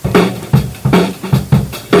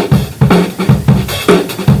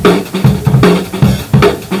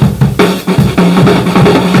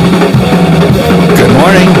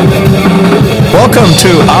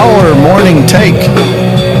Take,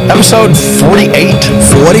 episode 48.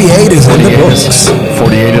 48 is in the books.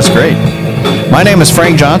 48 is great. My name is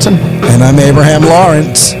Frank Johnson. And I'm Abraham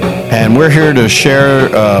Lawrence. And we're here to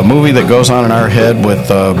share a movie that goes on in our head with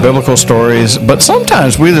biblical stories. But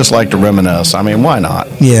sometimes we just like to reminisce. I mean, why not?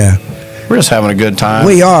 Yeah. We're just having a good time.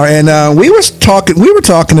 We are. And we were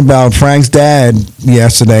talking about Frank's dad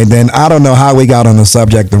yesterday. Then I don't know how we got on the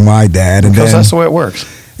subject of my dad. And because that's the way it works.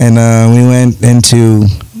 And we went into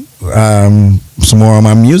some more of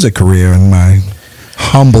my music career and my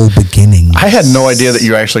humble beginnings. I had no idea that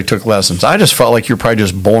you actually took lessons. I just felt like you're probably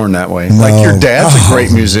just born that way. No. Like your dad's a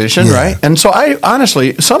great musician, yeah. Right? And so I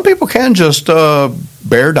honestly, some people can just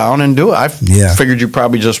bear down and do it. I figured you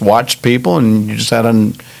probably just watched people and you just had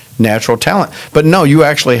a natural talent. But no, you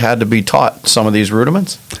actually had to be taught some of these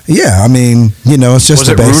rudiments? Yeah, I mean, it's just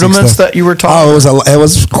the basics. Was it rudiments that you were taught? Oh, it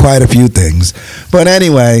was quite a few things. But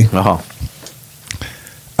anyway...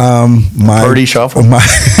 Purdy shuffle.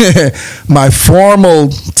 My formal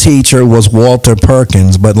teacher was Walter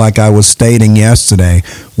Perkins, but like I was stating yesterday,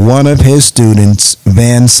 one of his students,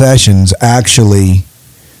 Van Sessions, actually,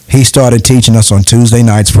 he started teaching us on Tuesday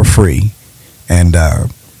nights for free, and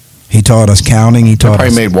he taught us counting. He taught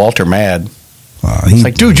probably made Walter mad. He's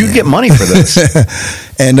like, dude, you get money for this.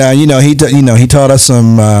 And he taught us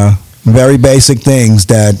some very basic things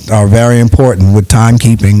that are very important with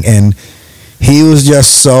timekeeping, and he was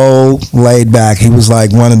just so laid back. He was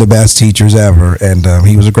like one of the best teachers ever, and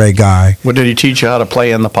he was a great guy. What did he teach you how to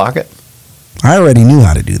play in the pocket? I already knew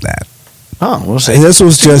how to do that. Oh, we'll see. This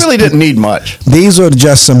was just... You really didn't need much. These are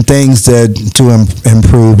just some things to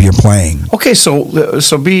improve your playing. Okay, so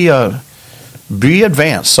be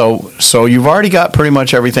advanced. So you've already got pretty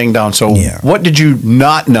much everything down. So What did you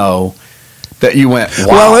not know that you went,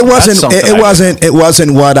 wow? Well, it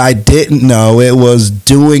wasn't what I didn't know. It was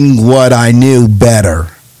doing what I knew better.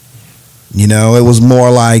 It was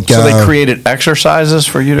more like... So they created exercises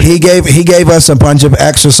for you to... He gave us a bunch of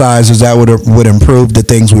exercises that would improve the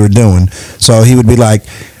things we were doing. So he would be like...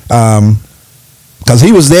 Because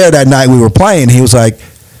he was there that night we were playing. He was like,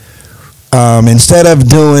 instead of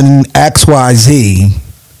doing X, Y, Z,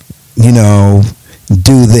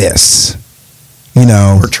 do this.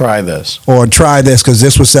 Or try this. Because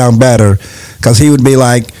this would sound better. Because he would be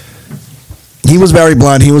like... He was very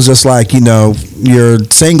blunt. He was just like, your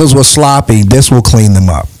singles were sloppy. This will clean them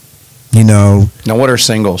up. Now, what are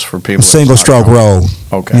singles for people? Single stroke roll.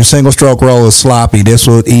 Okay. Your single stroke roll is sloppy. This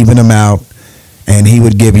will even them out. And he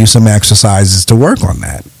would give you some exercises to work on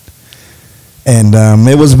that. And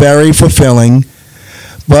it was very fulfilling.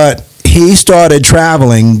 But he started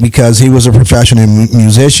traveling because he was a professional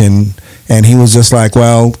musician. And he was just like,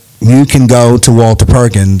 well, you can go to Walter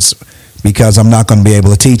Perkins because I'm not going to be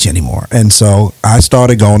able to teach anymore. And so I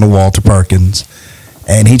started going to Walter Perkins,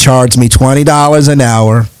 and he charged me $20 an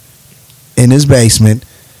hour in his basement.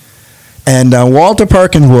 And Walter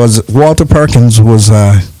Perkins was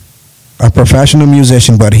a professional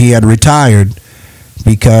musician, but he had retired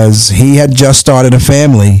because he had just started a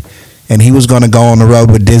family, and he was going to go on the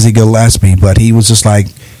road with Dizzy Gillespie, but he was just like,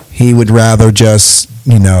 he would rather just,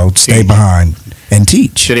 stay behind and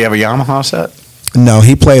teach. Did he have a Yamaha set? No,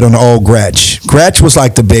 he played on the old Gretsch. Gretsch was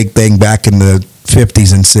like the big thing back in the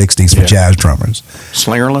 50s and 60s for jazz drummers.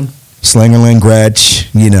 Slingerland,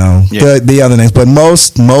 Gretsch, the other names. But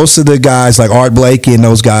most of the guys, like Art Blakey and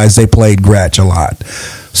those guys, they played Gretsch a lot.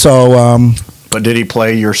 So, but did he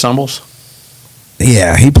play your cymbals?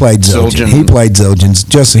 Yeah, he played Zildjian. He played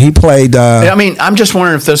Zildjians. He played... I mean, I'm just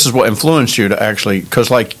wondering if this is what influenced you to actually...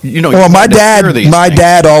 Because, Well, my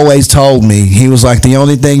dad always told me, he was like, the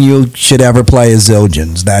only thing you should ever play is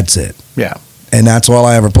Zildjians. That's it. Yeah. And that's all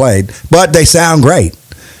I ever played. But they sound great.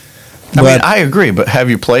 I agree, but have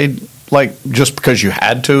you played, just because you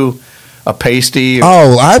had to, a pasty?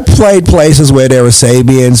 Oh, I played places where there were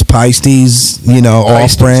Sabians, Paistes,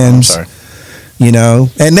 off-brands. I'm sorry.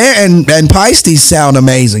 And Paistes sound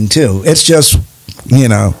amazing too. It's just,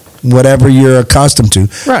 whatever you're accustomed to.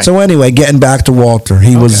 Right. So anyway, getting back to Walter,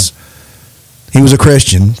 he was a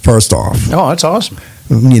Christian first off. Oh, that's awesome.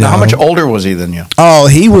 Now, how much older was he than you? Oh,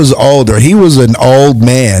 he was older. He was an old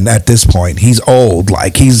man at this point. He's old,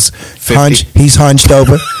 like he's hunched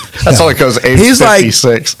over. That's only because age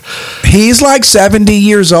 56. He's like 70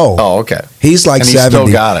 years old. Oh, okay. He's like 70. He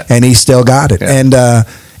still got it. And he still got it. Yeah. And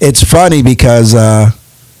it's funny because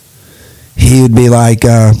he would be like,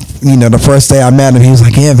 the first day I met him, he was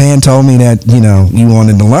like, yeah, Van told me that, you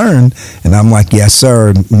wanted to learn. And I'm like, yes,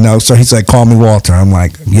 sir. No, sir. He's like, call me Walter. I'm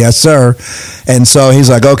like, yes, sir. And so he's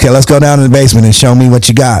like, okay, let's go down to the basement and show me what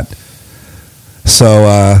you got. So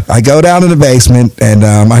I go down to the basement and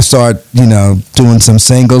I start, doing some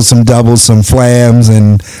singles, some doubles, some flams,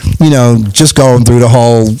 and, just going through the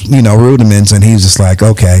whole, rudiments. And he's just like,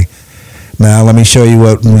 okay, now let me show you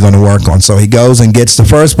what we're going to work on. So he goes and gets the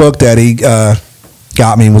first book that he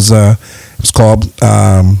got me was called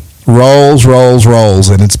Rolls, Rolls, Rolls,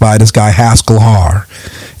 and it's by this guy Haskell Haar.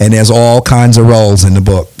 And there's all kinds of rolls in the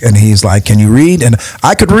book. And he's like, can you read? And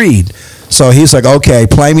I could read. So he's like, okay,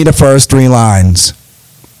 play me the first 3 lines.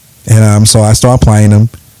 And so I start playing them.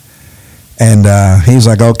 And he's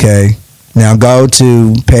like, okay, now go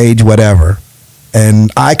to page whatever.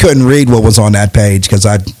 And I couldn't read what was on that page because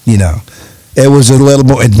it was a little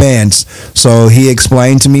more advanced. So he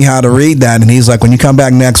explained to me how to read that. And he's like, when you come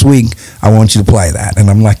back next week, I want you to play that. And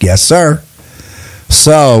I'm like, yes, sir.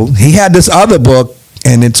 So he had this other book,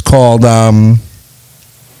 and it's called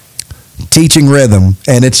Teaching Rhythm,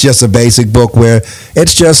 and it's just a basic book where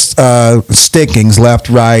it's just stickings left,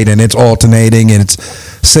 right, and it's alternating, and it's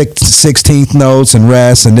 16th notes and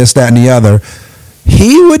rests and this, that, and the other.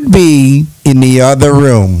 He would be in the other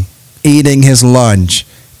room eating his lunch,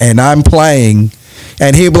 and I'm playing,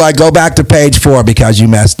 and he'd be like, go back to page 4 because you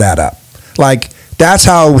messed that up. Like, that's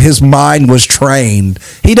how his mind was trained.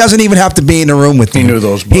 He doesn't even have to be in the room with me. He knew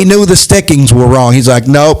those books. He knew the stickings were wrong. He's like,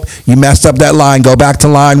 nope, you messed up that line. Go back to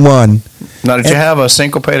line 1. Now, did you have a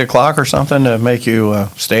syncopated clock or something to make you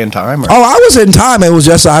stay in time? Or? Oh, I was in time. It was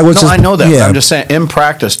just I know that. Yeah. I'm just saying, in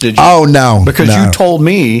practice, did you? Oh, no. Because you told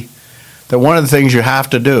me that one of the things you have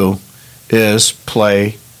to do is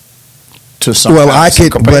play to some well, kind of I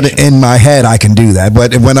could, syncopation. but in my head, I can do that.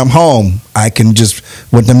 But when I'm home, I can just,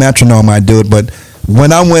 with the metronome, I do it. But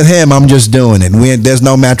when I'm with him, I'm just doing it. There's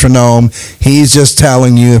no metronome. He's just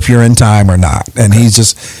telling you if you're in time or not. And he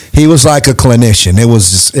was like a clinician.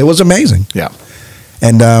 It was amazing. Yeah.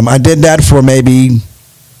 And I did that for maybe,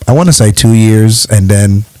 I want to say 2 years. And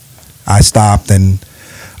then I stopped, and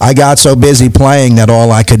I got so busy playing that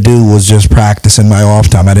all I could do was just practice in my off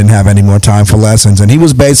time. I didn't have any more time for lessons. And he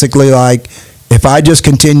was basically like, if I just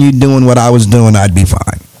continued doing what I was doing, I'd be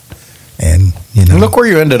fine. And, look where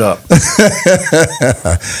you ended up.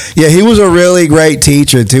 Yeah, he was a really great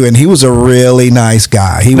teacher, too. And he was a really nice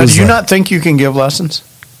guy. Now, do you not think you can give lessons?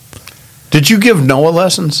 Did you give Noah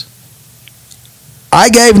lessons? I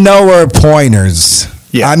gave Noah pointers.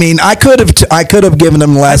 Yeah. I mean, I could have given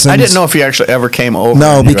him lessons. I didn't know if he actually ever came over.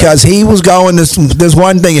 No, because he was going. There's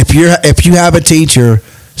one thing. If you have a teacher,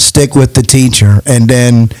 stick with the teacher, and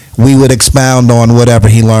then we would expound on whatever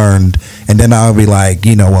he learned, and then I'll be like,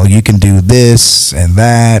 well, you can do this and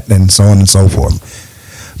that, and so on and so forth.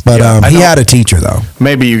 But he had a teacher, though.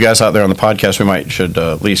 Maybe you guys out there on the podcast, we should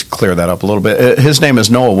at least clear that up a little bit. His name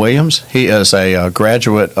is Noah Williams. He is a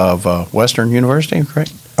graduate of Western University,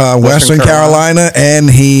 correct? Western Carolina, and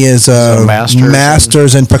he is a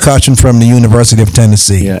master's in percussion from the University of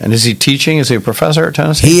Tennessee. Yeah, and is he teaching? Is he a professor at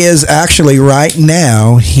Tennessee? He is actually, right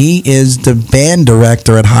now, he is the band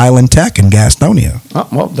director at Highland Tech in Gastonia. Oh,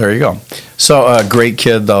 well, there you go. So, great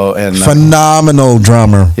kid, though. And phenomenal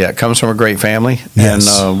drummer. Yeah, comes from a great family.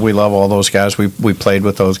 Yes. And we love all those guys. We played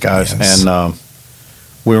with those guys. Yes. And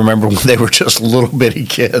we remember when they were just little bitty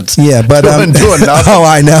kids. Yeah, but doing nothing. Oh,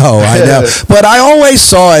 I know. But I always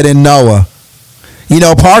saw it in Noah.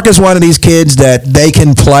 Parker's one of these kids that they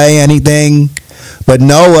can play anything, but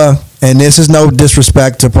Noah, and this is no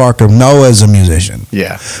disrespect to Parker, Noah is a musician.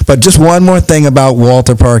 Yeah. But just one more thing about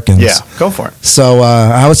Walter Perkins. Yeah, go for it. So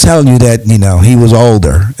I was telling you that he was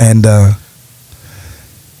older, and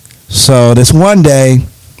so this one day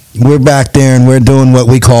we're back there and we're doing what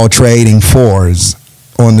we call trading 4s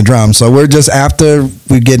on the drums. So we're just, after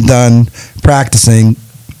we get done practicing,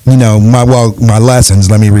 my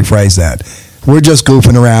lessons, let me rephrase that. We're just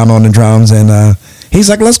goofing around on the drums, and he's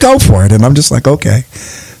like, let's go for it. And I'm just like, okay.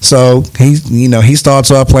 So he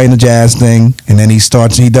starts off playing the jazz thing, and then he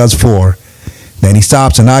does 4. Then he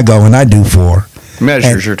stops, and I go and I do 4.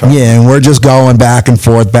 Measures you're talking. Yeah, and we're just going back and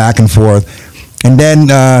forth. And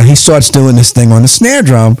then he starts doing this thing on the snare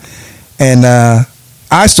drum, and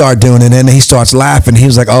I start doing it, and he starts laughing. He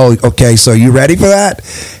was like, oh, okay, so you ready for that?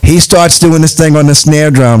 He starts doing this thing on the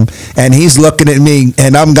snare drum, and he's looking at me,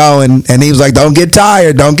 and I'm going, and he was like, don't get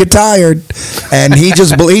tired. And he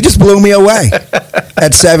just blew me away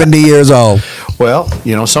at 70 years old. Well,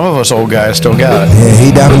 some of us old guys still got it. Yeah,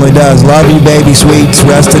 he definitely does. Love you, baby sweets.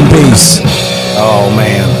 Rest in peace. Oh,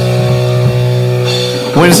 man.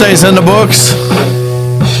 Wednesday's in the books.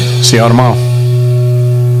 See y'all tomorrow.